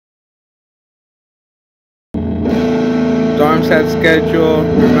Storms had schedule.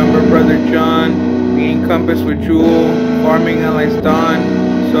 Remember Brother John? Being compassed with Jewel. Farming allies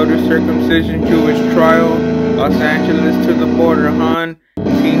dawn. Soda circumcision, Jewish trial. Los Angeles to the border, Han.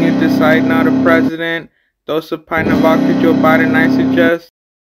 Senior decide not a president. Dose of pint of vodka, Joe Biden, I suggest.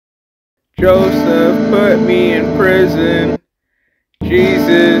 Joseph put me in prison.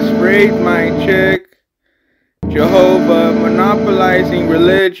 Jesus raped my chick. Jehovah monopolizing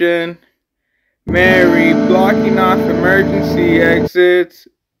religion. Mary blocking off emergency exits.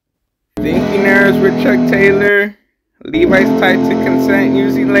 Thinking errors with Chuck Taylor. Levi's tied to consent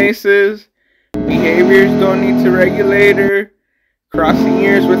using laces. Behaviors don't need to regulator. Crossing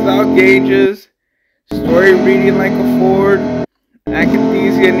ears without gauges. Story reading like a Ford.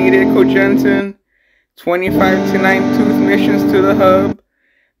 Akathisia needed cogentin. 25 to 9 tooth missions to the hub.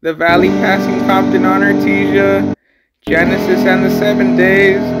 The Valley passing Compton on Artesia. Genesis and the 7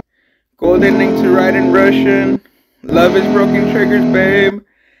 days. Golden link to write in Russian. Love is broken triggers, babe.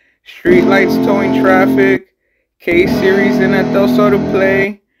 Streetlights towing traffic. K-series in at Del Soto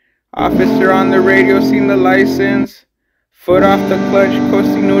play. Officer on the radio seen the license. Foot off the clutch,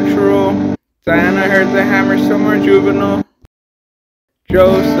 coasting neutral. Diana heard the hammer somewhere juvenile.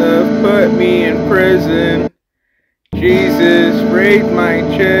 Joseph put me in prison. Jesus raped my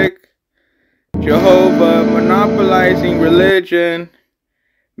chick. Jehovah monopolizing religion.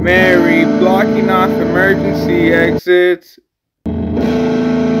 Mary blocking off emergency exits.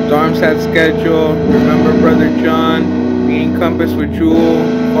 Storms had schedule. Remember Brother John? Being compassed with Jewel.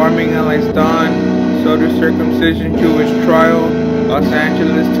 Farming allies dawn. Soda circumcision, Jewish trial. Los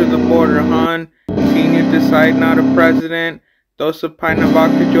Angeles to the border, Han. Senior decide not a president. Dose of pint of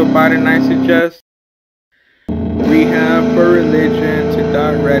vodka, Joe Biden, I suggest. Rehab for religion to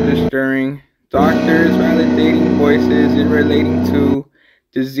dot registering. Doctors validating voices in relating to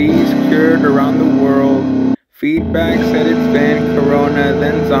disease cured around the world. Feedback said it's been corona,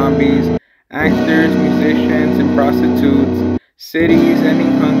 then zombies. Actors, musicians, and prostitutes. Cities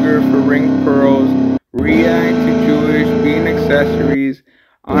ending hunger for ring pearls. React to Jewish being accessories.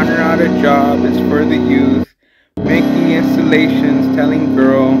 Honor out a job is for the youth. Mickey installations telling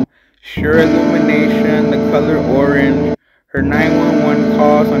girl. Sure illumination, the color orange. Her 911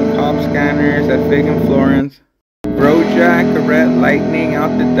 calls on cop scanners at Fig and Florence. Brojack, a red lightning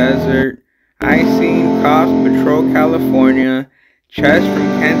out the desert. I seen cops patrol California. Chess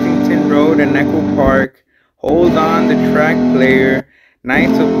from Kensington Road and Echo Park. Hold on, the track player.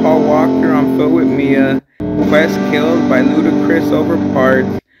 Knights of Paul Walker on foot with Mia. Quest killed by Ludacris over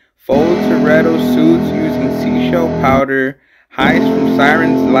parts. Fold Toretto suits using seashell powder. Heist from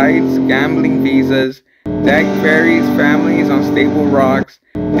sirens, lights, gambling visas. Deck buries families on stable rocks.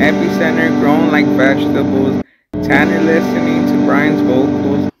 Epicenter grown like vegetables. Tanner listening to Brian's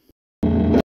vocals.